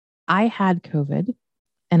I had COVID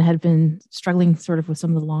and had been struggling sort of with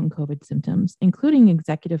some of the long COVID symptoms, including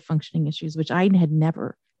executive functioning issues, which I had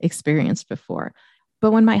never experienced before.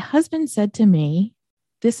 But when my husband said to me,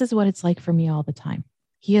 this is what it's like for me all the time.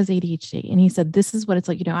 He has ADHD. And he said, this is what it's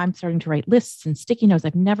like. I'm starting to write lists and sticky notes.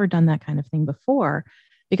 I've never done that kind of thing before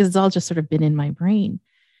because it's all just sort of been in my brain.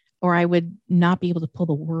 Or I would not be able to pull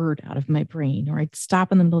the word out of my brain, or I'd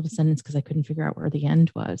stop in the middle of a sentence because I couldn't figure out where the end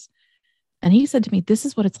was. And he said to me, this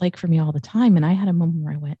is what it's like for me all the time. And I had a moment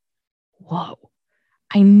where I went, whoa,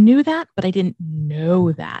 I knew that, but I didn't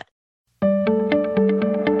know that.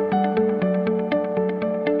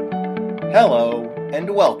 Hello,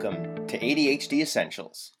 and welcome to ADHD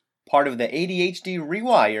Essentials, part of the ADHD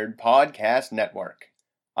Rewired podcast network.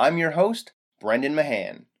 I'm your host, Brendan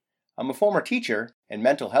Mahan. I'm a former teacher and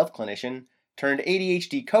mental health clinician turned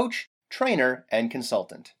ADHD coach, trainer, and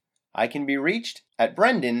consultant. I can be reached at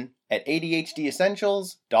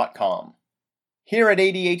brendan@adhdessentials.com. Here at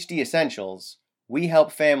ADHD Essentials, we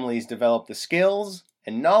help families develop the skills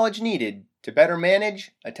and knowledge needed to better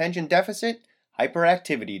manage attention deficit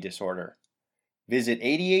hyperactivity disorder. Visit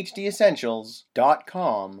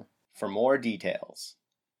adhdessentials.com for more details.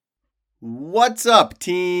 What's up,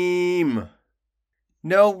 team?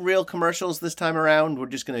 No real commercials this time around. We're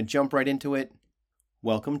just going to jump right into it.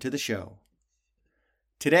 Welcome to the show.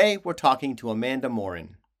 Today, we're talking to Amanda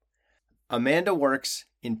Morin. Amanda works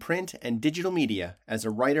in print and digital media as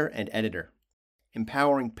a writer and editor,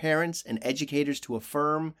 empowering parents and educators to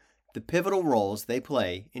affirm the pivotal roles they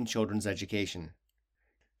play in children's education.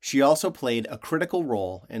 She also played a critical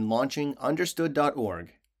role in launching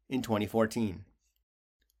Understood.org in 2014.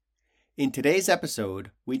 In today's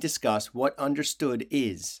episode, we discuss what Understood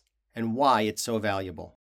is and why it's so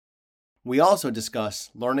valuable. We also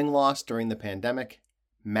discuss learning loss during the pandemic,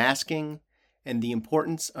 masking, and the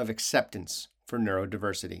importance of acceptance for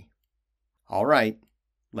neurodiversity. All right,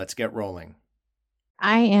 let's get rolling.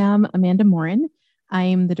 I am Amanda Morin.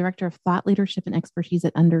 I'm the Director of Thought Leadership and Expertise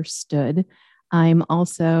at Understood. I'm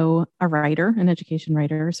also a writer, an education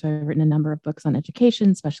writer. So I've written a number of books on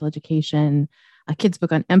education, special education, a kid's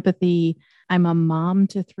book on empathy. I'm a mom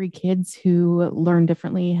to 3 kids who learn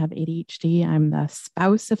differently, have ADHD. I'm the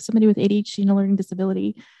spouse of somebody with ADHD and a learning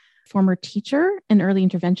disability, former teacher and early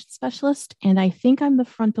intervention specialist. And I think I'm the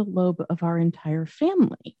frontal lobe of our entire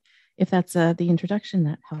family, if that's the introduction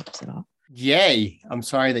that helps at all. Yay. I'm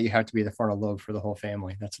sorry that you have to be the frontal lobe for the whole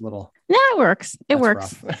family. That's a little... No, it works. It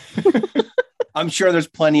works. I'm sure there's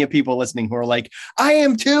plenty of people listening who are like, I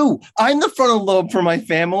am too. I'm the frontal lobe for my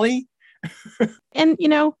family. And,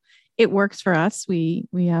 it works for us. We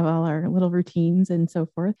have all our little routines and so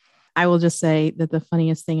forth. I will just say that the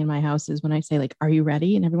funniest thing in my house is when I say, like, are you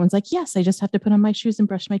ready? And everyone's like, yes, I just have to put on my shoes and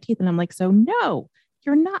brush my teeth. And I'm like, so no,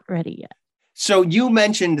 you're not ready yet. So you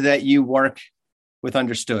mentioned that you work with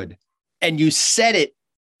Understood, and you said it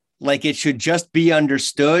like it should just be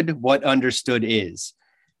understood what Understood is.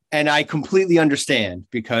 And I completely understand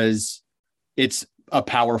because it's a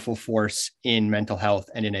powerful force in mental health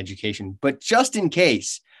and in education. But just in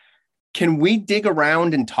case, can we dig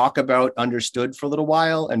around and talk about Understood for a little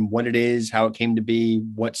while and what it is, how it came to be,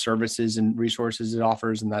 what services and resources it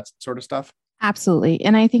offers and that sort of stuff? Absolutely.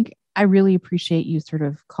 And I think I really appreciate you sort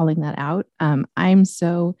of calling that out. I'm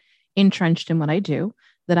so entrenched in what I do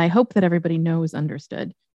that I hope that everybody knows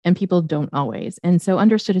Understood, and people don't always. And so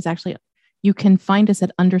Understood is actually... You can find us at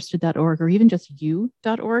understood.org or even just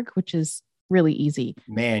you.org, which is really easy.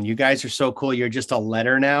 Man, you guys are so cool. You're just a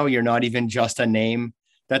letter now. You're not even just a name.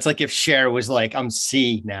 That's like if Cher was like, I'm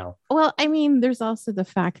C now. Well, I mean, there's also the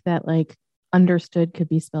fact that like Understood could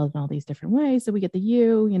be spelled in all these different ways. So we get the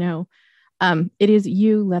U, it is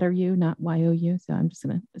U, letter U, not Y-O-U. So I'm just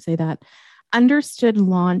going to say that. Understood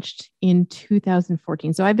launched in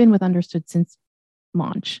 2014. So I've been with Understood since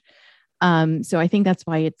launch. So I think that's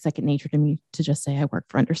why it's second nature to me to just say I work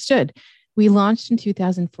for Understood. We launched in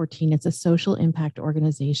 2014. It's a social impact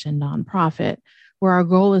organization, nonprofit, where our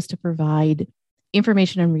goal is to provide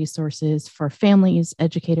information and resources for families,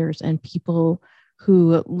 educators, and people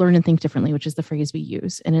who learn and think differently, which is the phrase we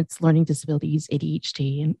use. And it's learning disabilities,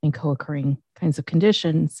 ADHD, and co-occurring kinds of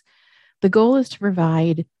conditions. The goal is to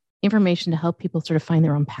provide information to help people sort of find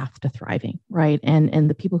their own path to thriving, right? And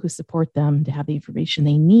the people who support them to have the information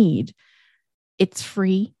they need. It's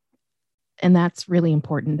free. And that's really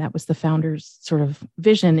important. That was the founder's sort of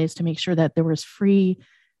vision, is to make sure that there was free,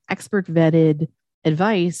 expert vetted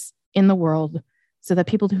advice in the world so that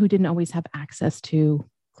people who didn't always have access to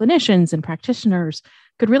clinicians and practitioners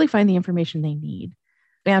could really find the information they need.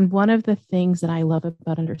 And one of the things that I love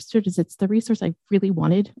about Understood is it's the resource I really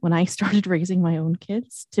wanted when I started raising my own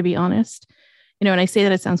kids, to be honest. And I say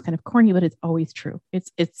that it sounds kind of corny, but it's always true.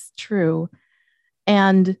 It's true.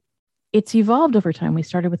 And it's evolved over time. We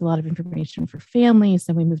started with a lot of information for families,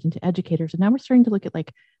 then we moved into educators, and now we're starting to look at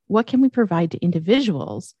like, what can we provide to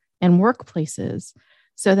individuals and workplaces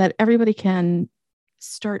so that everybody can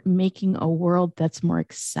start making a world that's more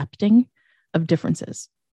accepting of differences.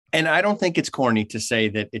 And I don't think it's corny to say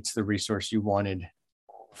that it's the resource you wanted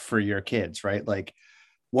for your kids, right? Like,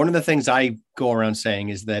 one of the things I go around saying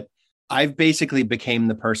is that I've basically became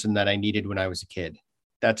the person that I needed when I was a kid.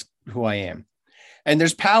 That's who I am. And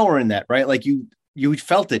there's power in that, right? Like you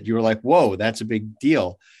felt it. You were like, whoa, that's a big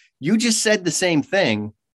deal. You just said the same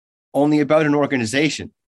thing, only about an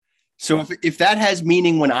organization. So if that has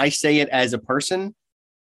meaning when I say it as a person,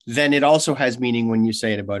 then it also has meaning when you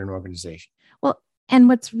say it about an organization. Well, and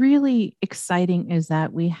what's really exciting is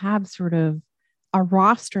that we have sort of a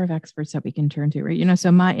roster of experts that we can turn to, right? So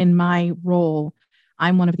in my role,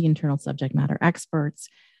 I'm one of the internal subject matter experts,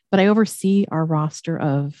 but I oversee our roster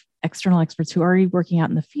of external experts who are already working out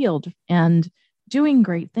in the field and doing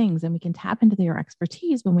great things. And we can tap into their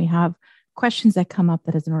expertise when we have questions that come up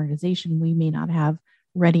that as an organization, we may not have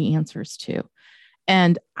ready answers to.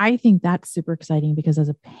 And I think that's super exciting because as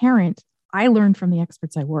a parent, I learn from the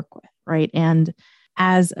experts I work with, right? And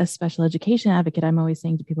as a special education advocate, I'm always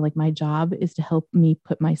saying to people, like, my job is to help me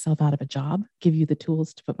put myself out of a job, give you the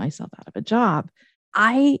tools to put myself out of a job.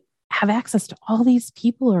 I have access to all these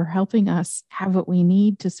people who are helping us have what we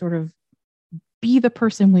need to sort of be the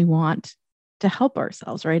person we want to help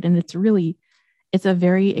ourselves, right? And it's a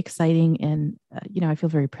very exciting and, I feel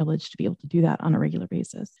very privileged to be able to do that on a regular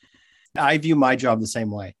basis. I view my job the same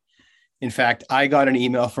way. In fact, I got an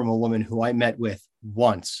email from a woman who I met with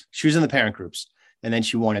once. She was in the parent groups, and then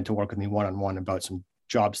she wanted to work with me one-on-one about some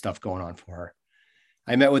job stuff going on for her.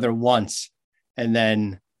 I met with her once, and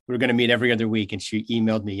then we were going to meet every other week. And she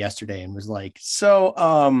emailed me yesterday and was like, so,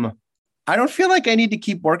 I don't feel like I need to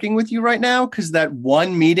keep working with you right now, because that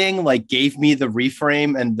one meeting like gave me the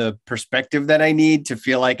reframe and the perspective that I need to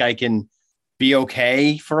feel like I can be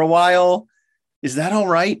okay for a while. Is that all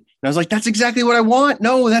right? And I was like, that's exactly what I want.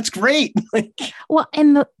 No, that's great. Well,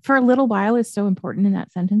 and for a little while is so important in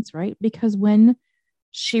that sentence, right? Because when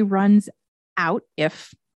she runs out,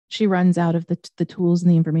 if she runs out of the tools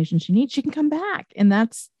and the information she needs, she can come back. And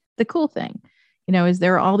that's the cool thing, is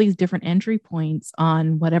there are all these different entry points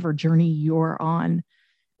on whatever journey you're on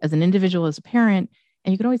as an individual, as a parent,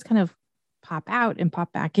 and you can always kind of pop out and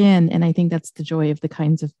pop back in. And I think that's the joy of the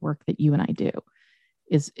kinds of work that you and I do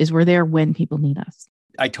is we're there when people need us.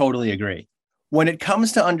 I totally agree. When it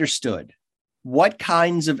comes to Understood, what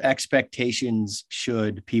kinds of expectations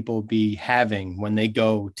should people be having when they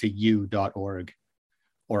go to u.org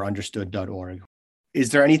or understood.org? Is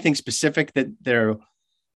there anything specific that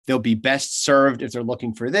they'll be best served if they're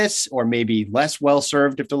looking for this, or maybe less well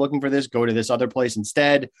served if they're looking for this, go to this other place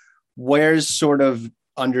instead? Where's sort of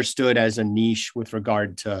Understood as a niche with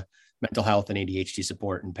regard to mental health and ADHD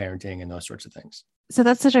support and parenting and those sorts of things? So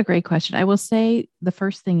that's such a great question. I will say the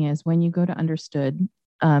first thing is when you go to Understood,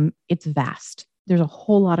 it's vast. There's a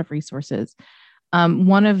whole lot of resources.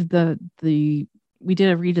 One of we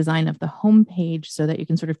did a redesign of the homepage so that you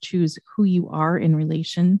can sort of choose who you are in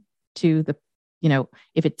relation to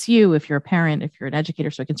if it's you, if you're a parent, if you're an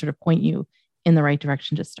educator, so it can sort of point you in the right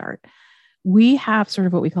direction to start. We have sort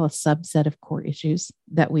of what we call a subset of core issues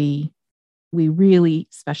that we really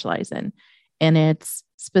specialize in. And it's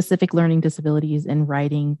specific learning disabilities in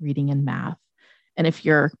writing, reading, and math. And if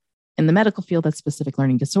you're in the medical field, that's specific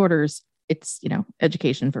learning disorders. It's,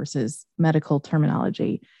 education versus medical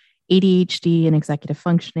terminology, ADHD and executive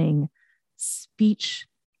functioning, speech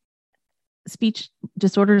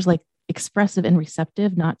disorders like expressive and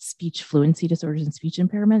receptive, not speech fluency disorders and speech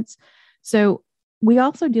impairments. So we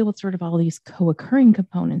also deal with sort of all these co-occurring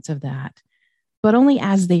components of that, but only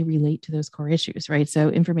as they relate to those core issues, right? So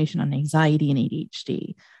information on anxiety and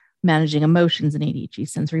ADHD, managing emotions and ADHD,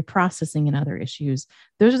 sensory processing and other issues.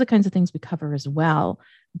 Those are the kinds of things we cover as well.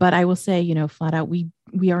 But I will say, flat out,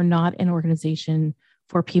 we are not an organization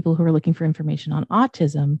for people who are looking for information on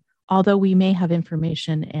autism, although we may have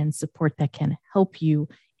information and support that can help you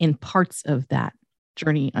in parts of that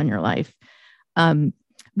journey on your life.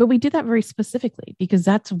 But we did that very specifically because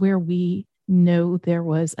that's where we know there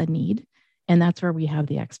was a need. And that's where we have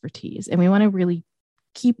the expertise. And we want to really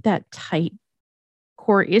keep that tight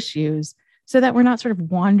core issues so that we're not sort of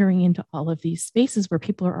wandering into all of these spaces where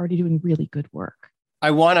people are already doing really good work.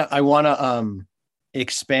 I want to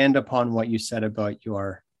expand upon what you said about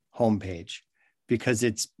your homepage, because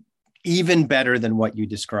it's even better than what you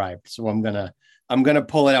described. So I'm going to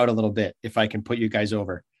pull it out a little bit if I can put you guys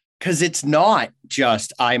over. Because it's not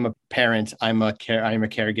just I'm a parent, I'm a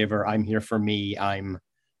caregiver, I'm here for me, I'm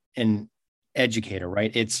an educator,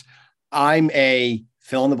 right? It's I'm a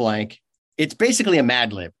fill in the blank. It's basically a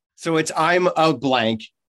Mad Lib. So it's I'm a blank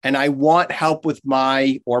and I want help with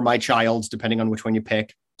my or my child's, depending on which one you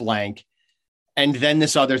pick, blank. And then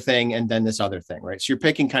this other thing, and then this other thing, right? So you're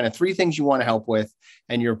picking kind of three things you want to help with,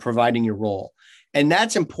 and you're providing your role. And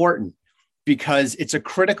that's important because it's a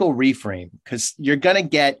critical reframe, because you're going to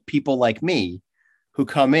get people like me who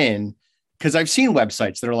come in, because I've seen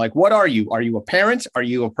websites that are like, what are you? Are you a parent? Are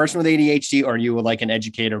you a person with ADHD? Or are you like an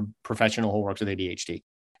educator professional who works with ADHD?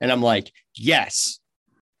 And I'm like, yes.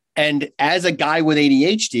 And as a guy with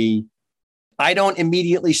ADHD, I don't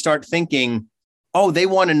immediately start thinking, oh, they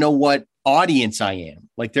want to know what audience I am.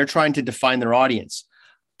 Like they're trying to define their audience.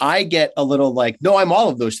 I get a little like, no, I'm all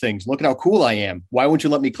of those things. Look at how cool I am. Why won't you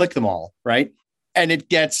let me click them all? Right. And it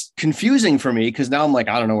gets confusing for me because now I'm like,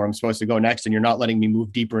 I don't know where I'm supposed to go next. And you're not letting me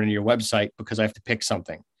move deeper into your website because I have to pick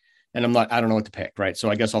something. And I don't know what to pick. Right. So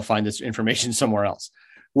I guess I'll find this information somewhere else.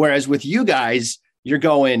 Whereas with you guys, you're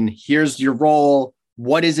going, here's your role.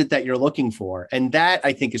 What is it that you're looking for? And that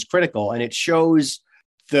I think is critical. And it shows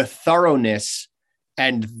the thoroughness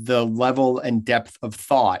and the level and depth of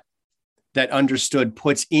thought that Understood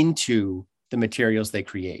puts into the materials they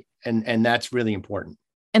create. And that's really important.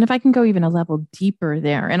 And if I can go even a level deeper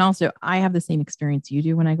there, and also I have the same experience you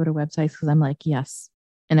do when I go to websites, because I'm like, yes,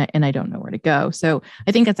 and I don't know where to go. So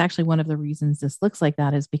I think that's actually one of the reasons this looks like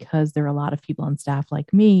that, is because there are a lot of people on staff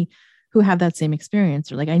like me who have that same experience.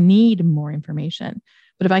 They're like, I need more information.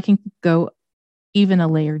 But if I can go even a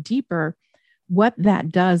layer deeper, what that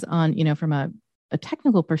does on, from a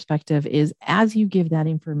technical perspective is, as you give that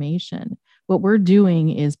information, what we're doing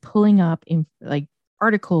is pulling up in like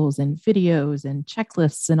articles and videos and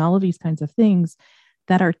checklists and all of these kinds of things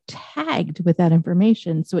that are tagged with that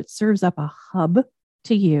information. So it serves up a hub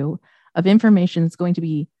to you of information that's going to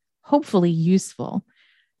be hopefully useful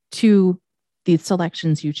to the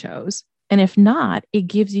selections you chose. And if not, it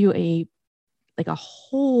gives you a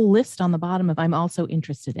whole list on the bottom of I'm also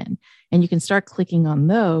interested in. And you can start clicking on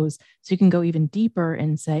those so you can go even deeper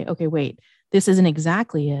and say, okay, wait, this isn't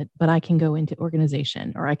exactly it, but I can go into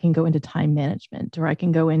organization, or I can go into time management, or I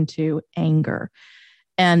can go into anger.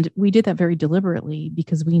 And we did that very deliberately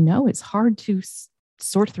because we know it's hard to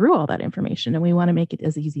sort through all that information. And we want to make it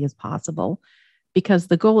as easy as possible, because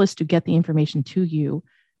the goal is to get the information to you,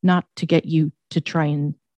 not to get you to try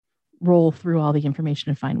and roll through all the information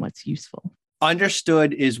and find what's useful.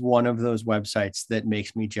 Understood is one of those websites that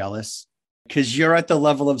makes me jealous, because you're at the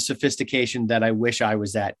level of sophistication that I wish I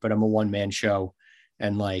was at, but I'm a one-man show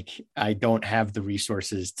and I don't have the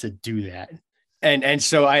resources to do that. And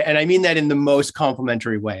so I mean that in the most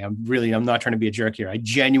complimentary way. I'm not trying to be a jerk here. I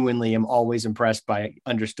genuinely am always impressed by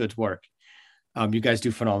Understood's work. You guys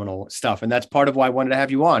do phenomenal stuff. And that's part of why I wanted to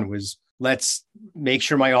have you on, was let's make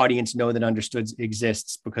sure my audience know that Understood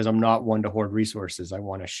exists, because I'm not one to hoard resources. I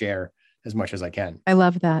want to share as much as I can. I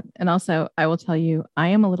love that. And also, I will tell you, I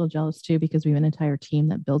am a little jealous too, because we have an entire team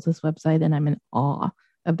that builds this website, and I'm in awe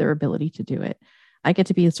of their ability to do it. I get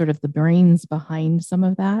to be sort of the brains behind some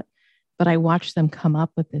of that, but I watch them come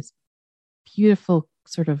up with this beautiful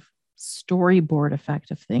sort of storyboard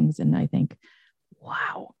effect of things. And I think,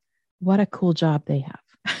 wow, what a cool job they have.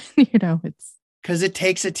 It's because it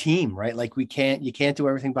takes a team, right? You can't do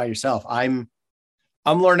everything by yourself. I'm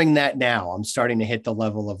learning that now. I'm starting to hit the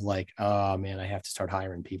level of oh man, I have to start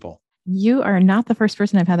hiring people. You are not the first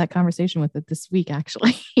person I've had that conversation with this week,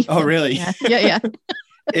 actually. Oh, really? Yeah.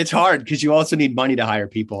 It's hard because you also need money to hire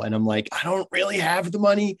people. And I'm like, I don't really have the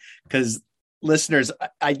money, because listeners,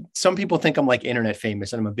 some people think I'm internet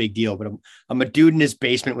famous and I'm a big deal, but I'm a dude in his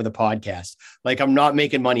basement with a podcast. I'm not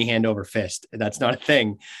making money hand over fist. That's not a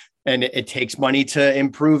thing. And it takes money to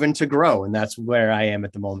improve and to grow. And that's where I am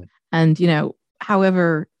at the moment. And,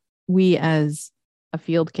 however we as a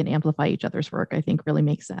field can amplify each other's work, I think really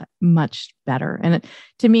makes that much better. And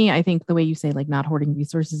to me, I think the way you say not hoarding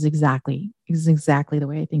resources is exactly the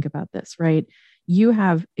way I think about this, right? You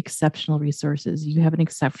have exceptional resources. You have an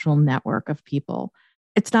exceptional network of people.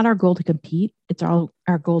 It's not our goal to compete. It's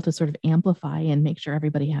our goal to sort of amplify and make sure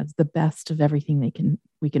everybody has the best of everything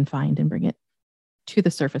we can find and bring it to the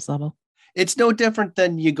surface level. It's no different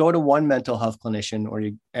than you go to one mental health clinician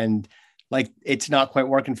it's not quite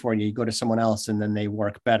working for you. You go to someone else and then they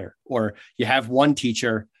work better. Or you have one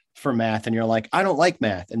teacher for math and you're like, I don't like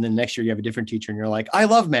math. And then next year you have a different teacher and you're like, I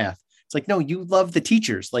love math. It's no, you love the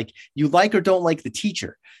teachers. You like or don't like the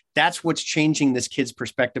teacher. That's what's changing this kid's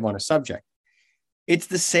perspective on a subject. It's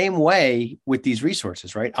the same way with these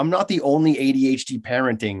resources, right? I'm not the only ADHD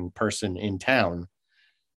parenting person in town.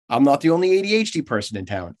 I'm not the only ADHD person in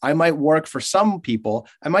town. I might work for some people.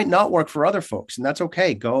 I might not work for other folks. And that's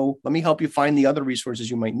okay. Let me help you find the other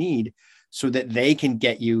resources you might need so that they can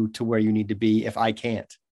get you to where you need to be if I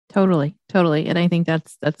can't. Totally, totally. And I think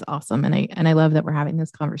that's awesome. And I love that we're having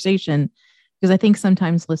this conversation because I think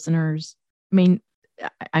sometimes listeners, I mean,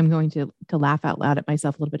 I'm going to laugh out loud at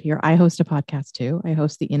myself a little bit here. I host a podcast too. I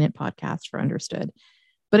host the In It podcast for Understood,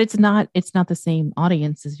 but it's not the same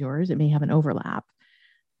audience as yours. It may have an overlap.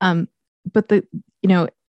 But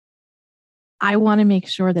I want to make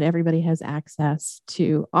sure that everybody has access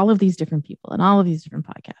to all of these different people and all of these different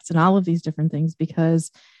podcasts and all of these different things,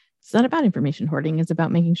 because it's not about information hoarding. It's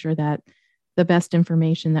about making sure that the best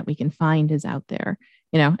information that we can find is out there,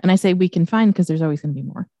 and I say we can find because there's always going to be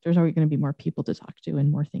more. There's always going to be more people to talk to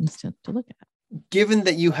and more things to look at. Given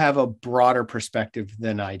that you have a broader perspective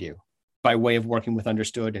than I do by way of working with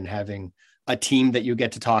Understood and having a team that you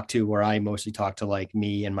get to talk to, where I mostly talk to like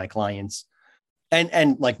me and my clients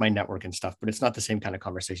and like my network and stuff, but it's not the same kind of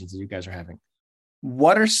conversations that you guys are having.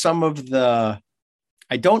 What are some of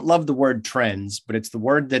I don't love the word trends, but it's the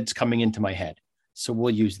word that's coming into my head. So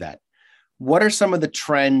we'll use that. What are some of the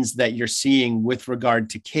trends that you're seeing with regard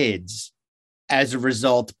to kids as a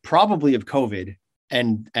result, probably of COVID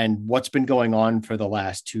and what's been going on for the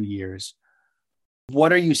last 2 years?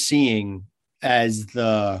 What are you seeing as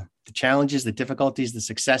the challenges, the difficulties, the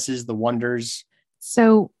successes, the wonders?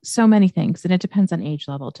 So many things, and it depends on age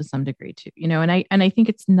level to some degree too, and I think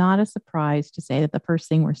it's not a surprise to say that the first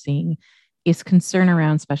thing we're seeing is concern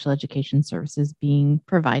around special education services being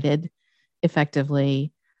provided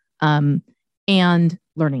effectively, and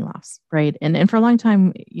learning loss, right? And for a long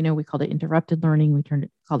time, we called it interrupted learning,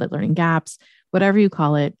 called it learning gaps, whatever you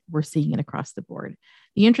call it, we're seeing it across the board.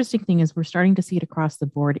 The interesting thing is we're starting to see it across the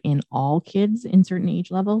board in all kids in certain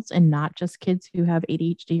age levels and not just kids who have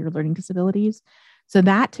ADHD or learning disabilities. So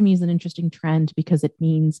that to me is an interesting trend because it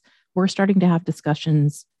means we're starting to have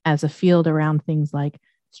discussions as a field around things like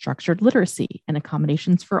structured literacy and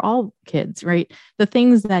accommodations for all kids, right? The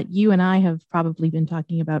things that you and I have probably been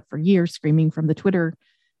talking about for years, screaming from the Twitter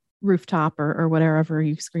rooftop or whatever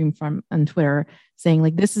you scream from on Twitter, saying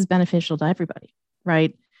like, this is beneficial to everybody,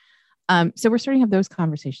 right? So we're starting to have those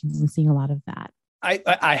conversations and seeing a lot of that.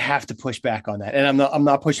 I have to push back on that. And I'm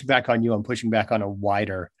not pushing back on you. I'm pushing back on a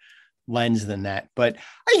wider lens than that. But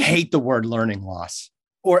I hate the word learning loss.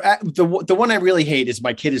 Or the one I really hate is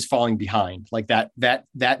my kid is falling behind, like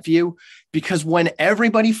that view, because when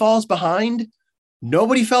everybody falls behind,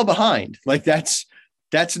 nobody fell behind. Like that's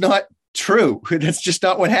not true. That's just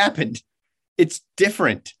not what happened. It's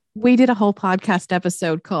different. We did a whole podcast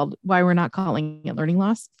episode called Why We're Not Calling It Learning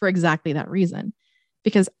Loss for exactly that reason,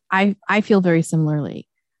 because I feel very similarly.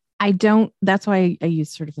 That's why I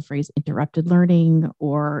use sort of the phrase interrupted learning,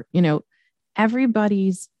 or,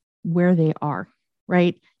 everybody's where they are.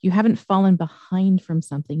 Right? You haven't fallen behind from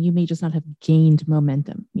something. You may just not have gained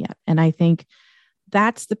momentum yet. And I think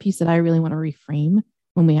that's the piece that I really want to reframe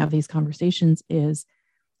when we have these conversations is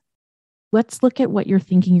let's look at what you're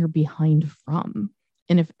thinking you're behind from.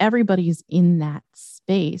 And if everybody's in that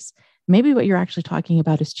space, maybe what you're actually talking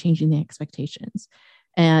about is changing the expectations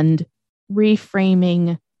and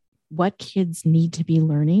reframing what kids need to be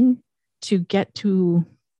learning to get to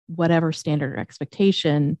whatever standard or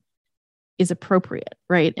expectation is appropriate,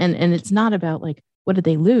 right? And it's not about like, what did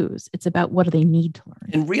they lose? It's about what do they need to learn?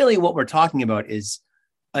 And really what we're talking about is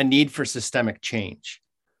a need for systemic change.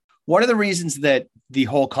 One of the reasons that the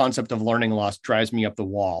whole concept of learning loss drives me up the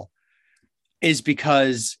wall is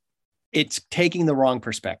because it's taking the wrong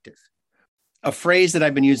perspective. A phrase that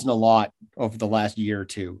I've been using a lot over the last year or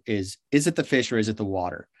two is it the fish or is it the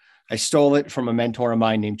water? I stole it from a mentor of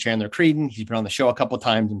mine named Chandler Creedon. He's been on the show a couple of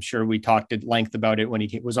times. I'm sure we talked at length about it when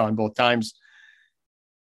he was on both times.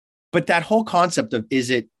 But that whole concept of is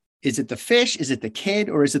it the fish, is it the kid,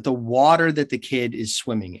 or is it the water that the kid is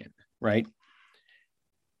swimming in, right?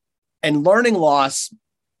 And learning loss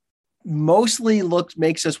mostly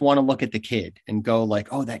makes us want to look at the kid and go like,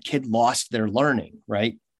 oh, that kid lost their learning,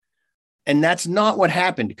 right? And that's not what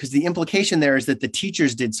happened, because the implication there is that the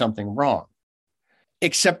teachers did something wrong.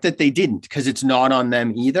 Except that they didn't, because it's not on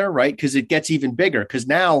them either, right? Because it gets even bigger, because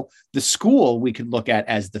now the school we could look at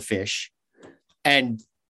as the fish, and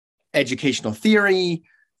educational theory,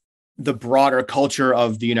 the broader culture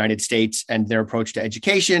of the United States and their approach to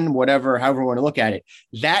education, however we want to look at it,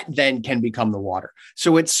 that then can become the water.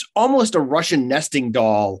 So it's almost a Russian nesting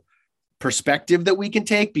doll perspective that we can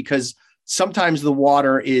take, because sometimes the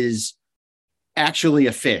water is actually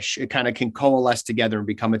a fish. It kind of can coalesce together and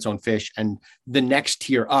become its own fish. And the next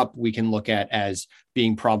tier up, we can look at as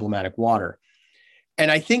being problematic water. And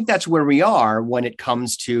I think that's where we are when it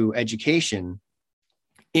comes to education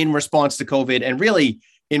in response to COVID, and really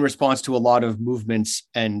in response to a lot of movements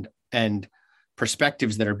and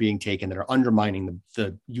perspectives that are being taken that are undermining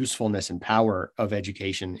the usefulness and power of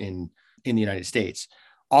education in the United States,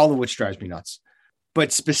 all of which drives me nuts.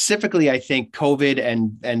 But specifically, I think COVID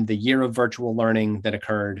and the year of virtual learning that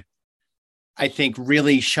occurred, I think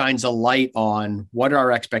really shines a light on what are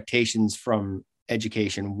our expectations from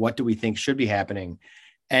education. What do we think should be happening?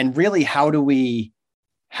 And really, how do we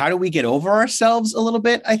get over ourselves a little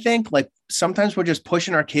bit? I think like sometimes we're just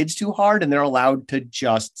pushing our kids too hard and they're allowed to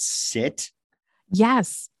just sit.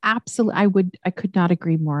 Yes, absolutely. I could not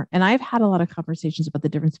agree more. And I've had a lot of conversations about the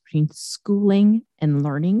difference between schooling and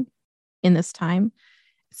learning in this time.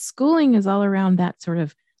 Schooling is all around that sort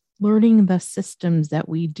of learning the systems that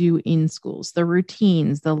we do in schools, the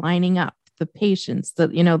routines, the lining up, the patience,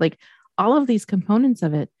 like all of these components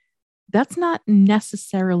of it. That's not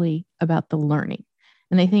necessarily about the learning.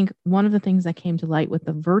 And I think one of the things that came to light with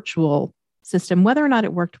the virtual system, whether or not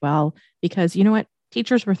it worked well, because you know what?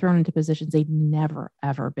 Teachers were thrown into positions they'd never,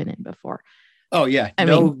 ever been in before. Oh, yeah.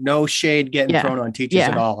 No shade getting thrown on teachers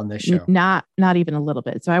at all in this show. Not even a little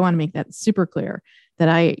bit. So I want to make that super clear that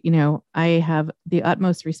I have the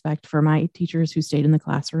utmost respect for my teachers who stayed in the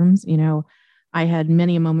classrooms. I had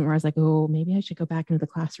many a moment where I was like, oh, maybe I should go back into the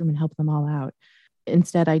classroom and help them all out.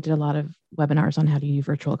 Instead, I did a lot of webinars on how to use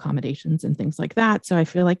virtual accommodations and things like that. So I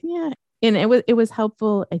feel like, and it was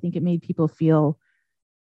helpful. I think it made people feel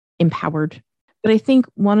empowered. But I think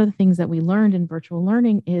one of the things that we learned in virtual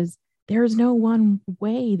learning is there's no one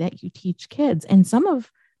way that you teach kids. And some of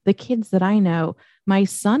the kids that I know, my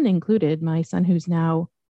son included, my son who's now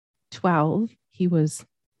 12, he was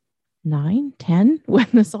 9, 10 when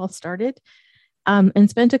this all started, and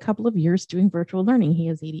spent a couple of years doing virtual learning. He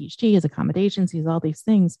has ADHD, he has accommodations, he has all these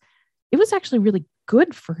things. It was actually really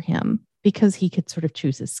good for him because he could sort of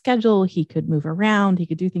choose his schedule, he could move around, he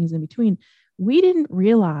could do things in between. We didn't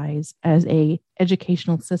realize as a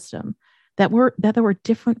educational system that there were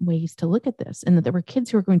different ways to look at this, and that there were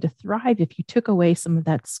kids who were going to thrive if you took away some of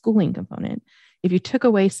that schooling component, if you took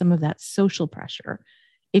away some of that social pressure,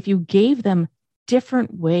 if you gave them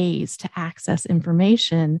different ways to access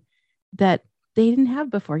information that they didn't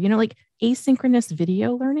have before. Like asynchronous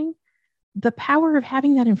video learning, the power of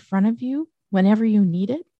having that in front of you whenever you need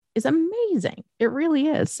it is amazing. It really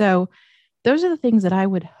is. So those are the things that I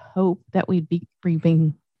would hope that we'd be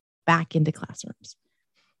bringing back into classrooms.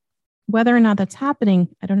 Whether or not that's happening,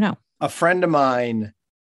 I don't know. A friend of mine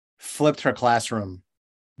flipped her classroom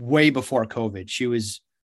way before COVID. She was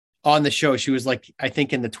on the show. She was like, I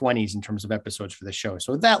think in the 20s in terms of episodes for the show.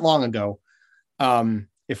 So that long ago,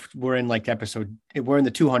 if we're in like we're in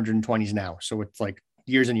the 220s now. So it's like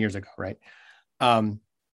years and years ago. Right. And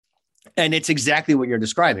it's exactly what you're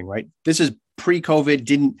describing, right? This is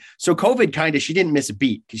pre-COVID. So COVID she didn't miss a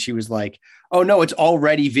beat because she was like, oh no, it's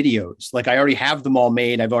already videos. Like I already have them all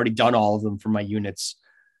made. I've already done all of them for my units.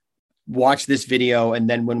 Watch this video. And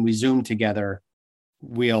then when we Zoom together,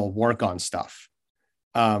 we'll work on stuff.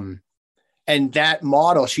 And that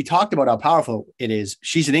model, she talked about how powerful it is.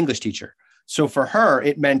 She's an English teacher. So for her,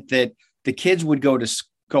 it meant that the kids would go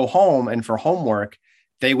home, and for homework,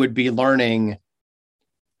 they would be learning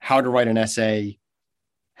how to write an essay,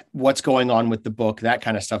 what's going on with the book, that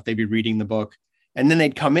kind of stuff. They'd be reading the book, and then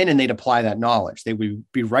they'd come in and they'd apply that knowledge. They would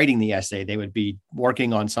be writing the essay. They would be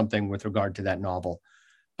working on something with regard to that novel.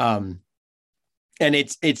 And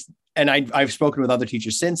I've spoken with other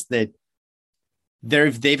teachers since that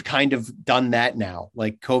they've kind of done that now.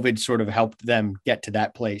 Like COVID sort of helped them get to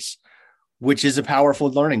that place, which is a powerful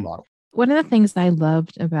learning model. One of the things that I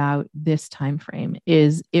loved about this time frame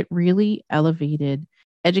is it really elevated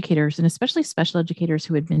educators, and especially special educators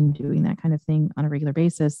who had been doing that kind of thing on a regular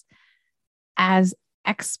basis, as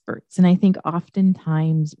experts. And I think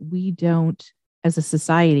oftentimes we don't, as a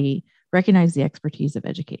society, recognize the expertise of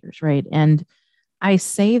educators, right? And I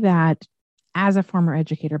say that as a former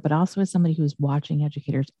educator, but also as somebody who's watching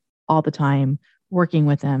educators all the time, working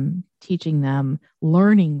with them, teaching them,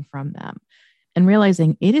 learning from them, and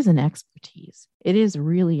realizing it is an expertise. It is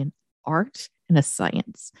really an art and a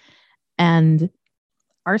science. And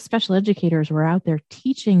our special educators were out there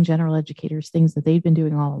teaching general educators things that they've been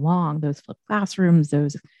doing all along, those flipped classrooms,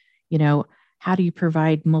 those, how do you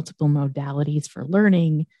provide multiple modalities for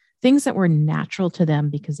learning, things that were natural to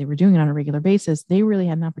them because they were doing it on a regular basis. They really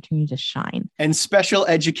had an opportunity to shine. And special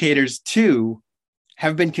educators too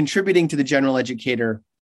have been contributing to the general educator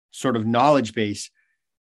sort of knowledge base,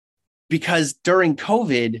 because during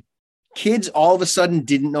COVID, kids all of a sudden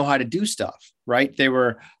didn't know how to do stuff, right?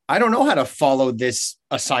 I don't know how to follow this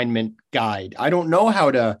assignment guide. I don't know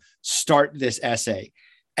how to start this essay.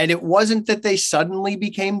 And it wasn't that they suddenly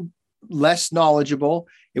became less knowledgeable.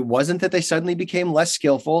 It wasn't that they suddenly became less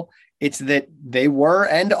skillful. It's that they were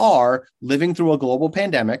and are living through a global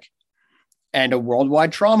pandemic and a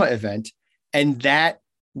worldwide trauma event. And that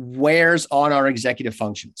wears on our executive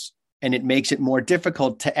functions. And it makes it more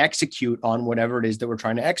difficult to execute on whatever it is that we're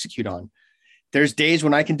trying to execute on. There's days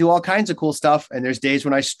when I can do all kinds of cool stuff. And there's days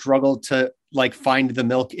when I struggle to like find the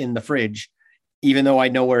milk in the fridge, even though I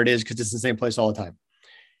know where it is because it's the same place all the time.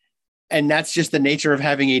 And that's just the nature of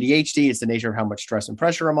having ADHD. It's the nature of how much stress and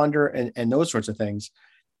pressure I'm under and those sorts of things.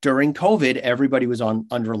 During COVID, everybody was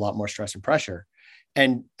under a lot more stress and pressure.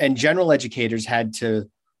 And general educators had to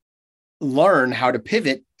learn how to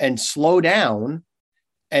pivot and slow down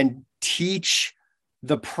and teach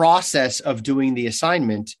the process of doing the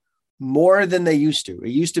assignment more than they used to. It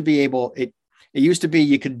used to be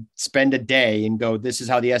you could spend a day and go, this is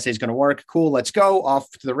how the essay is going to work. Cool, let's go off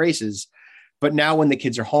to the races. But now when the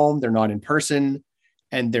kids are home, they're not in person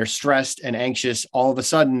and they're stressed and anxious, all of a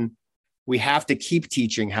sudden we have to keep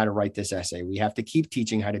teaching how to write this essay. We have to keep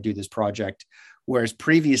teaching how to do this project. Whereas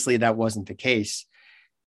previously that wasn't the case,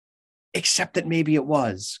 except that maybe it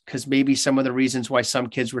was, because maybe some of the reasons why some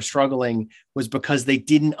kids were struggling was because they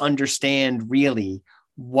didn't understand really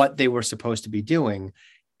what they were supposed to be doing.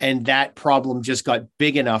 And that problem just got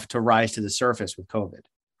big enough to rise to the surface with COVID.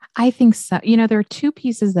 I think so. There are two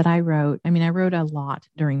pieces that I wrote. I mean, I wrote a lot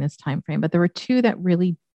during this time frame, but there were two that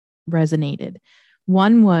really resonated.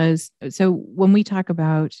 One was, so when we talk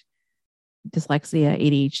about dyslexia,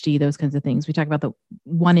 ADHD, those kinds of things, we talk about the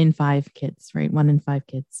 1 in 5 kids, right? 1 in 5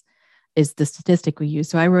 kids is the statistic we use.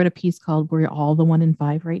 So I wrote a piece called We're All the 1 in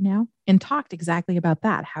 5 Right Now and talked exactly about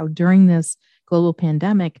that, how during this global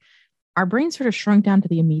pandemic, our brain sort of shrunk down to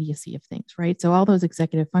the immediacy of things, right? So all those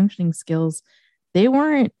executive functioning skills, they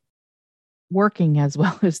weren't working as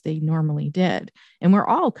well as they normally did. And we're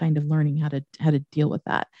all kind of learning how to deal with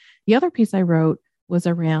that. The other piece I wrote was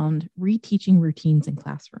around reteaching routines in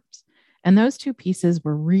classrooms. And those two pieces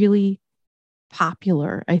were really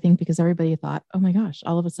popular, I think, because everybody thought, oh my gosh,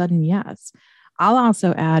 all of a sudden, yes. I'll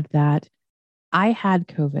also add that I had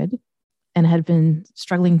COVID and had been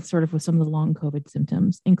struggling sort of with some of the long COVID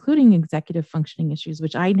symptoms, including executive functioning issues,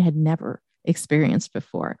 which I had never experienced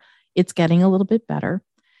before. It's getting a little bit better.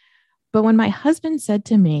 But when my husband said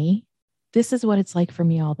to me, this is what it's like for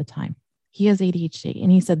me all the time. He has ADHD.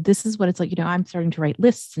 And he said, this is what it's like. I'm starting to write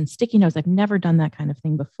lists and sticky notes. I've never done that kind of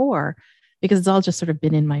thing before because it's all just sort of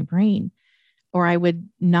been in my brain. Or I would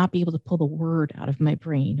not be able to pull the word out of my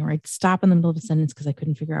brain, or I'd stop in the middle of a sentence because I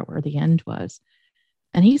couldn't figure out where the end was.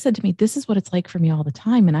 And he said to me, this is what it's like for me all the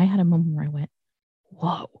time. And I had a moment where I went,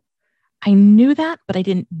 whoa, I knew that, but I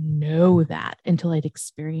didn't know that until I'd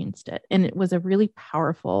experienced it. And it was a really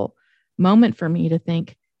powerful moment for me to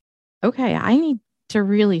think, okay, I need to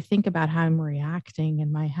really think about how I'm reacting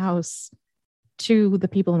in my house to the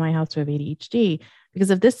people in my house who have ADHD, because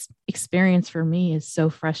if this experience for me is so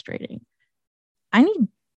frustrating, I need,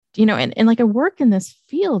 and like I work in this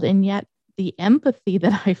field, and yet the empathy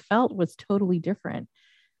that I felt was totally different.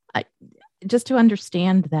 Just to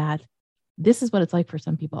understand that this is what it's like for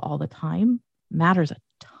some people all the time matters a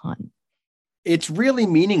ton. It's really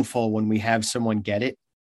meaningful when we have someone get it.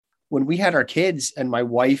 When we had our kids and my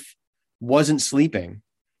wife wasn't sleeping,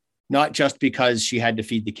 not just because she had to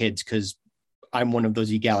feed the kids, because I'm one of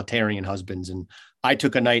those egalitarian husbands and I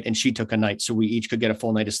took a night and she took a night, so we each could get a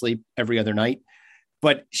full night of sleep every other night.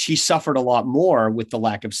 But she suffered a lot more with the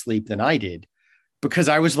lack of sleep than I did, because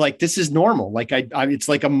I was like, this is normal. Like it's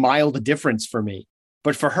like a mild difference for me.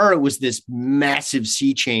 But for her, it was this massive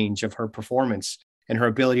sea change of her performance and her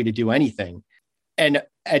ability to do anything. And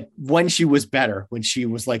when she was better, when she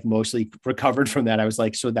was like mostly recovered from that, I was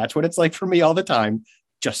like, so that's what it's like for me all the time,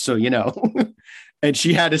 just so you know. And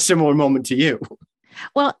she had a similar moment to you.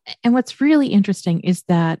 Well, and what's really interesting is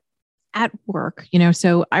that at work,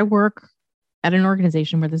 so I work at an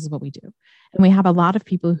organization where this is what we do. And we have a lot of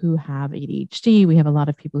people who have ADHD. We have a lot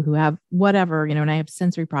of people who have whatever, and I have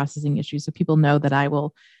sensory processing issues. So people know that I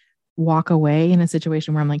will walk away in a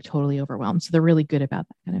situation where I'm like totally overwhelmed. So they're really good about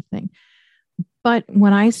that kind of thing. But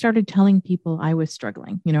when I started telling people I was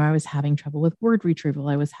struggling, I was having trouble with word retrieval.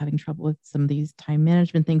 I was having trouble with some of these time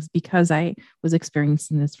management things because I was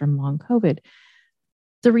experiencing this from long COVID.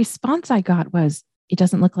 The response I got was, it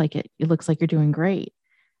doesn't look like it. It looks like you're doing great.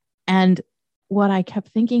 And what I kept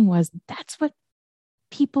thinking was, that's what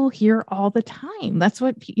people hear all the time. That's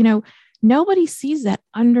what, nobody sees that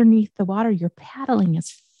underneath the water. You're paddling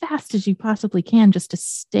as fast as you possibly can just to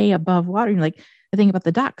stay above water. You're like, I think about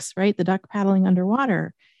the ducks, right? The duck paddling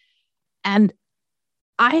underwater. And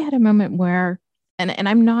I had a moment where, and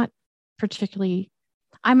I'm not particularly,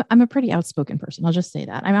 I'm a pretty outspoken person. I'll just say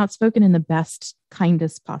that. I'm outspoken in the best,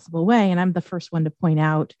 kindest possible way. And I'm the first one to point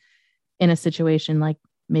out in a situation like,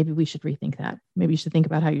 maybe we should rethink that. Maybe you should think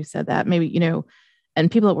about how you said that. Maybe,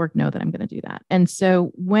 and people at work know that I'm going to do that. And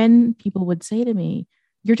so when people would say to me,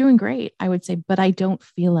 you're doing great, I would say, but I don't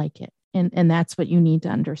feel like it. And that's what you need to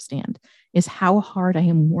understand is how hard I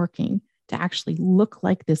am working to actually look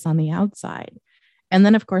like this on the outside. And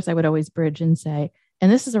then, of course, I would always bridge and say,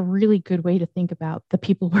 and this is a really good way to think about the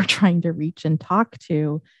people we're trying to reach and talk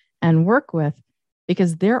to and work with,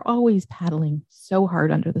 because they're always paddling so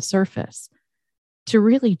hard under the surface to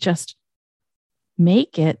really just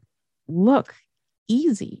make it look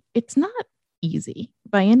easy. It's not easy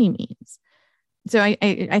by any means. So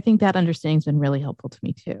I think that understanding's been really helpful to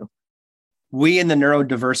me too. We in the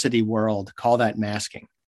neurodiversity world call that masking,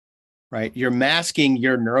 right? You're masking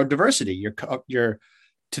your neurodiversity. You're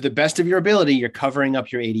to the best of your ability, you're covering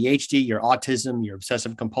up your ADHD, your autism, your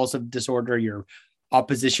obsessive compulsive disorder, your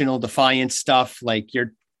oppositional defiance stuff. Like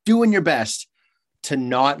you're doing your best to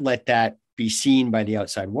not let that be seen by the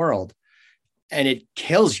outside world. And it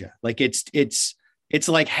kills you. Like it's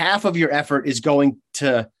like half of your effort is going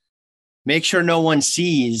to make sure no one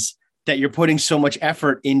sees that you're putting so much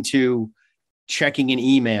effort into checking an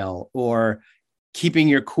email or keeping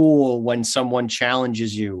your cool when someone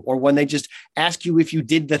challenges you or when they just ask you if you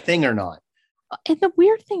did the thing or not. And the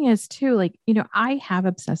weird thing is too, like, I have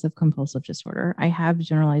obsessive compulsive disorder. I have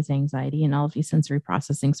generalized anxiety and all of these sensory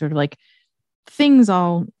processing sort of like things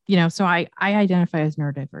all, so I identify as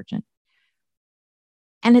neurodivergent.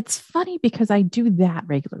 And it's funny because I do that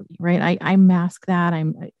regularly, right? I mask that.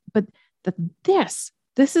 But this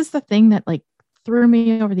is the thing that like threw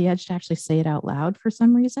me over the edge to actually say it out loud for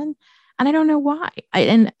some reason. And I don't know why.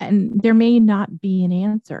 And there may not be an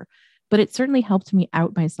answer, but it certainly helped me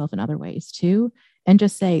out myself in other ways too. And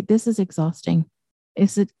just say, this is exhausting.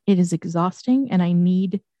 It is exhausting. And I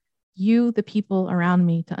need you, the people around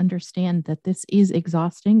me, to understand that this is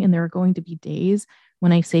exhausting. And there are going to be days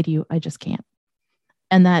when I say to you, I just can't.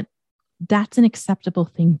 And that's an acceptable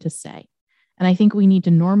thing to say. And I think we need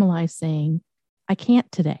to normalize saying, I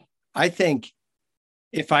can't today. I think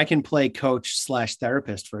if I can play coach /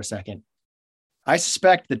 therapist for a second, I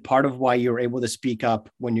suspect that part of why you were able to speak up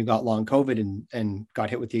when you got long COVID and got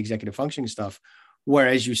hit with the executive functioning stuff,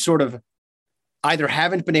 whereas you sort of either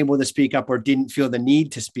haven't been able to speak up or didn't feel the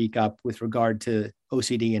need to speak up with regard to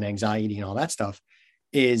OCD and anxiety and all that stuff,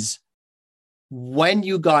 is when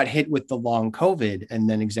you got hit with the long COVID and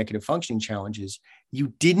then executive functioning challenges, you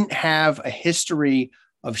didn't have a history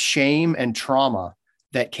of shame and trauma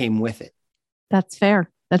that came with it. That's fair.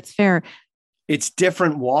 It's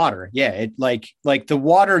different water. Yeah. It like the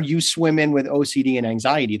water you swim in with OCD and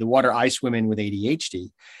anxiety, the water I swim in with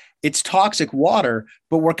ADHD, it's toxic water,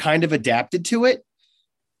 but we're kind of adapted to it.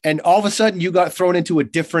 And all of a sudden you got thrown into a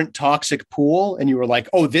different toxic pool and you were like,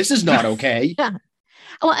 oh, this is not okay. Yeah.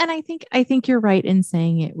 Well, and I think you're right in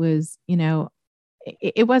saying it was,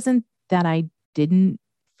 it wasn't that I didn't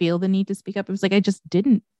feel the need to speak up. It was like, I just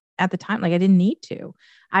didn't at the time. Like I didn't need to.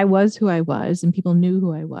 I was who I was and people knew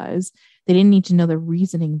who I was. They didn't need to know the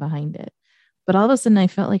reasoning behind it. But all of a sudden I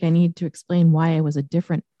felt like I needed to explain why I was a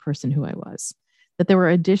different person who I was, that there were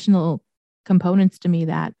additional components to me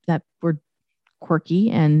that were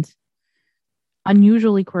quirky and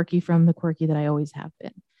unusually quirky from the quirky that I always have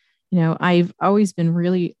been. I've always been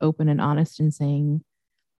really open and honest in saying,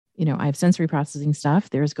 I have sensory processing stuff.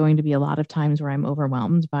 There's going to be a lot of times where I'm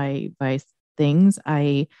overwhelmed by things.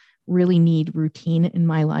 I really need routine in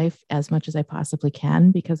my life as much as I possibly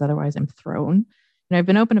can, because otherwise I'm thrown. And I've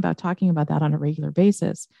been open about talking about that on a regular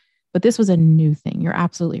basis, but this was a new thing. You're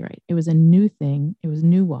absolutely right. It was a new thing. It was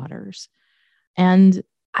new waters. And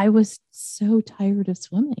I was so tired of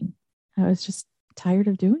swimming. I was just tired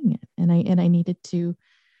of doing it. And I needed to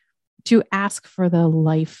ask for the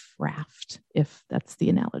life raft, if that's the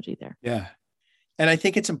analogy there. Yeah. And I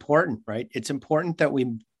think it's important, right? It's important that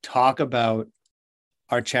we talk about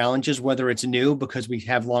our challenges, whether it's new because we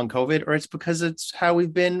have long COVID or it's because it's how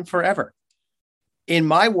we've been forever. In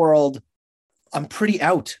my world, I'm pretty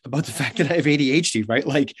out about the fact that I have ADHD, right?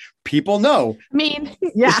 Like people know. I mean,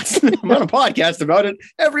 yeah. I'm on a podcast about it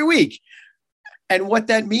every week. And what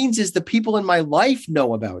that means is the people in my life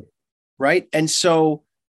know about it, right? And so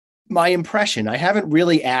my impression, I haven't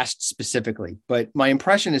really asked specifically, but my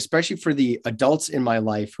impression, especially for the adults in my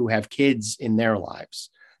life who have kids in their lives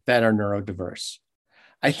that are neurodiverse,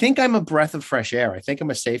 I think I'm a breath of fresh air. I think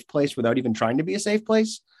I'm a safe place without even trying to be a safe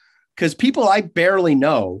place, because people I barely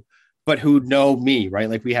know but who know me, right?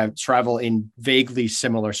 Like we have travel in vaguely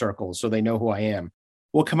similar circles, so they know who I am,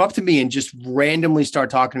 will come up to me and just randomly start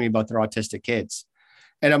talking to me about their autistic kids.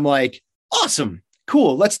 And I'm like, awesome,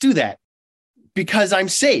 cool, let's do that. Because I'm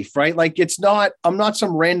safe, right? Like I'm not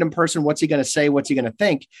some random person. What's he going to say? What's he going to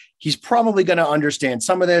think? He's probably going to understand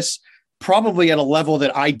some of this, probably at a level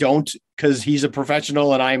that I don't, because he's a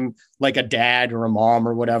professional and I'm like a dad or a mom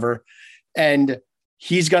or whatever. And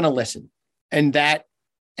he's going to listen. And that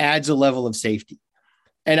adds a level of safety.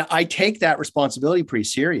 And I take that responsibility pretty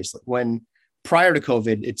seriously. When prior to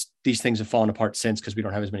COVID, these things have fallen apart since because we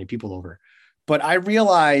don't have as many people over. But I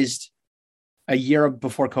realized a year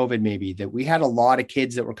before COVID, maybe, that we had a lot of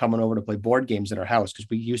kids that were coming over to play board games at our house because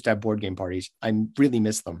we used to have board game parties. I really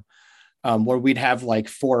miss them, where we'd have like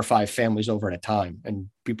 4 or 5 families over at a time and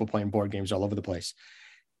people playing board games all over the place.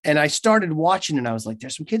 And I started watching and I was like,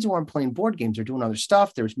 there's some kids who aren't playing board games. They're doing other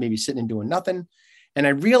stuff. There's maybe sitting and doing nothing. And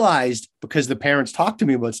I realized, because the parents talked to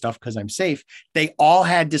me about stuff because I'm safe, they all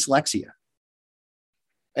had dyslexia.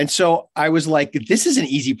 And so I was like, this is an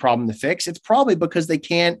easy problem to fix. It's probably because they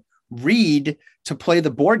can't read to play the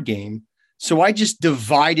board game. So I just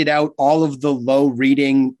divided out all of the low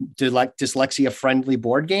reading, dyslexia friendly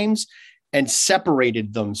board games and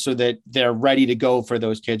separated them so that they're ready to go for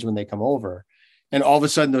those kids when they come over. And all of a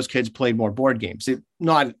sudden those kids played more board games. It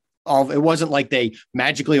wasn't like they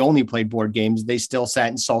magically only played board games. They still sat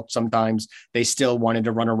and sulked sometimes. They still wanted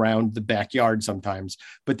to run around the backyard sometimes,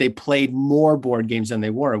 but they played more board games than they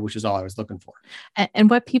were, which is all I was looking for. And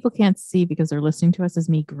what people can't see because they're listening to us is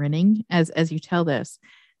me grinning as you tell this,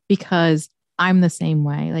 because I'm the same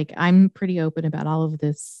way. Like, I'm pretty open about all of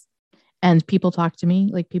this, and people talk to me,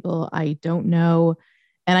 like people I don't know,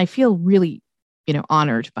 and I feel really,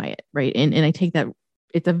 honored by it. Right. And I take that,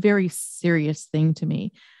 it's a very serious thing to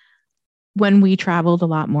me. When we traveled a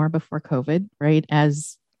lot more before COVID, right,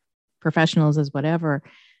 as professionals, as whatever,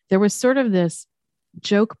 there was sort of this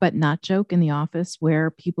joke, but not joke in the office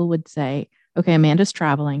where people would say, okay, Amanda's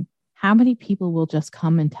traveling. How many people will just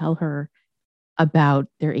come and tell her about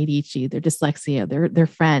their ADHD, their dyslexia, their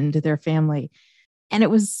friend, their family? And it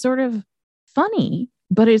was sort of funny,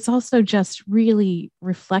 but it's also just really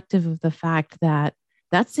reflective of the fact that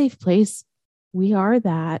that safe place, we are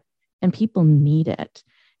that, and people need it.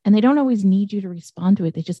 And they don't always need you to respond to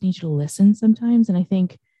it. They just need you to listen sometimes. And I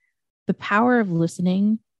think the power of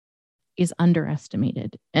listening is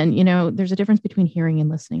underestimated. And, there's a difference between hearing and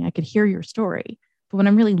listening. I could hear your story, but when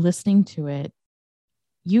I'm really listening to it,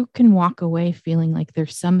 you can walk away feeling like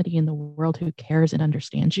there's somebody in the world who cares and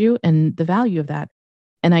understands you, and the value of that.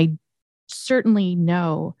 And I certainly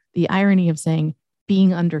know the irony of saying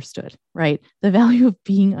being understood, right? The value of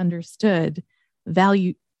being understood,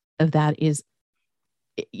 value of that is,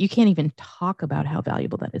 you can't even talk about how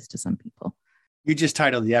valuable that is to some people. You just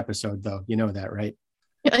titled the episode, though. You know that, right?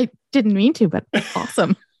 I didn't mean to, but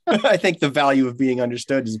awesome. I think the value of being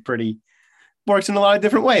understood works in a lot of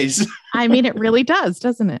different ways. I mean, it really does,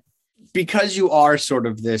 doesn't it? Because you are sort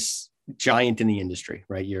of this giant in the industry,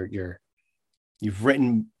 right? You've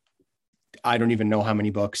written, I don't even know how many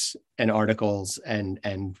books and articles, and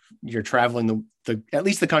you're traveling at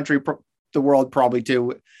least the country, the world probably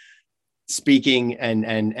too, speaking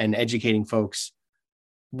and educating folks.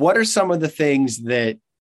 What are some of the things that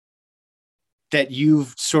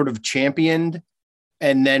you've sort of championed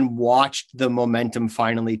and then watched the momentum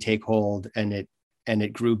finally take hold and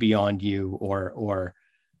it grew beyond you or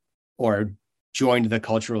joined the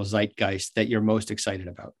cultural zeitgeist that you're most excited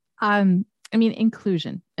about? I mean,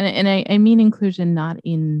 inclusion. And I mean inclusion not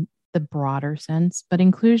in the broader sense, but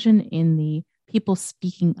inclusion in the people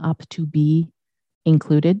speaking up to be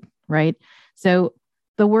included, right? So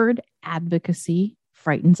the word advocacy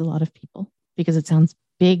frightens a lot of people because it sounds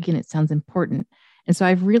big and it sounds important. And so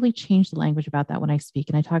I've really changed the language about that when I speak,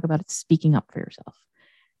 and I talk about it, speaking up for yourself.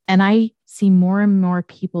 And I see more and more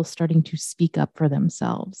people starting to speak up for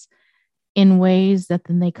themselves in ways that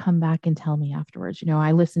then they come back and tell me afterwards,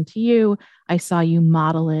 I listened to you. I saw you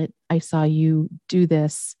model it. I saw you do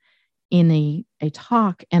this in a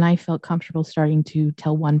talk, and I felt comfortable starting to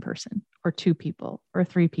tell one person or 2 people or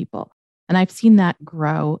 3 people. And I've seen that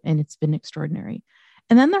grow, and it's been extraordinary.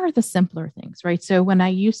 And then there are the simpler things, right? So when I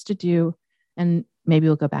used to do, and maybe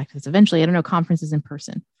we'll go back to this eventually, I don't know, conferences in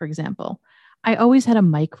person, for example, I always had a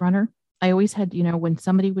mic runner. I always had, when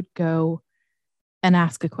somebody would go and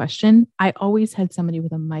ask a question, I always had somebody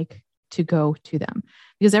with a mic to go to them,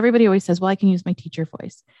 because everybody always says, well, I can use my teacher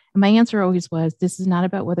voice. And my answer always was, this is not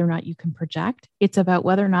about whether or not you can project. It's about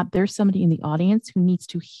whether or not there's somebody in the audience who needs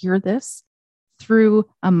to hear this through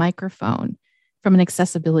a microphone. from an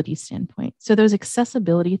accessibility standpoint. So those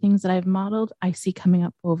accessibility things that I've modeled, I see coming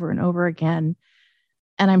up over and over again.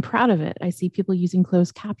 And I'm proud of it. I see people using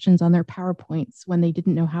closed captions on their PowerPoints when they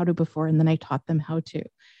didn't know how to before, and then I taught them how to.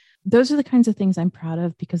 Those are the kinds of things I'm proud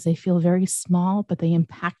of because they feel very small, but they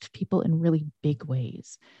impact people in really big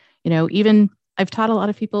ways. Even I've taught a lot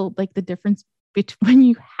of people like the difference between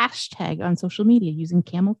you hashtag on social media using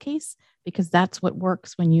camel case, because that's what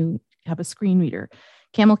works when you have a screen reader.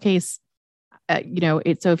 Camel case,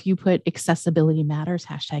 so if you put accessibility matters,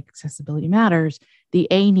 hashtag accessibility matters, the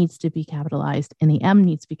A needs to be capitalized and the M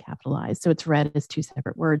needs to be capitalized. So it's read as two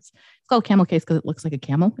separate words. It's called camel case because it looks like a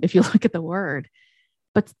camel if you look at the word.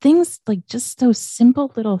 But things like just those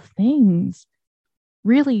simple little things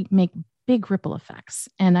really make big ripple effects.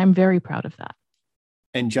 And I'm very proud of that.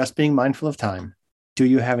 And just being mindful of time, do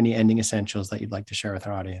you have any ending essentials that you'd like to share with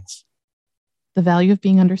our audience? The value of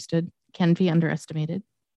being understood can be underestimated.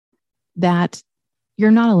 That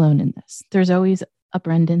you're not alone in this. There's always a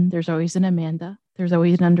Brendan. There's always an Amanda. There's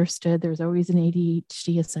always an understood. There's always an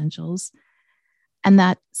ADHD essentials. And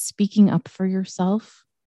that speaking up for yourself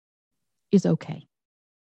is okay.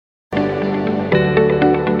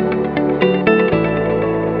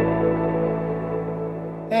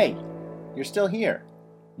 Hey, you're still here.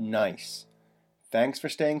 Nice. Thanks for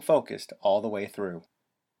staying focused all the way through.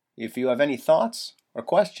 If you have any thoughts or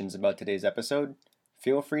questions about today's episode,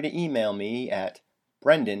 feel free to email me at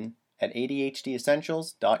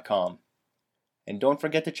brendan@adhdessentials.com. And don't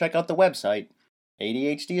forget to check out the website,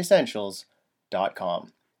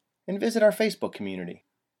 adhdessentials.com, and visit our Facebook community.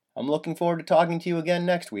 I'm looking forward to talking to you again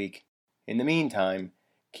next week. In the meantime,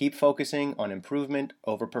 keep focusing on improvement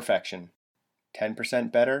over perfection.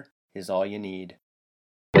 10% better is all you need.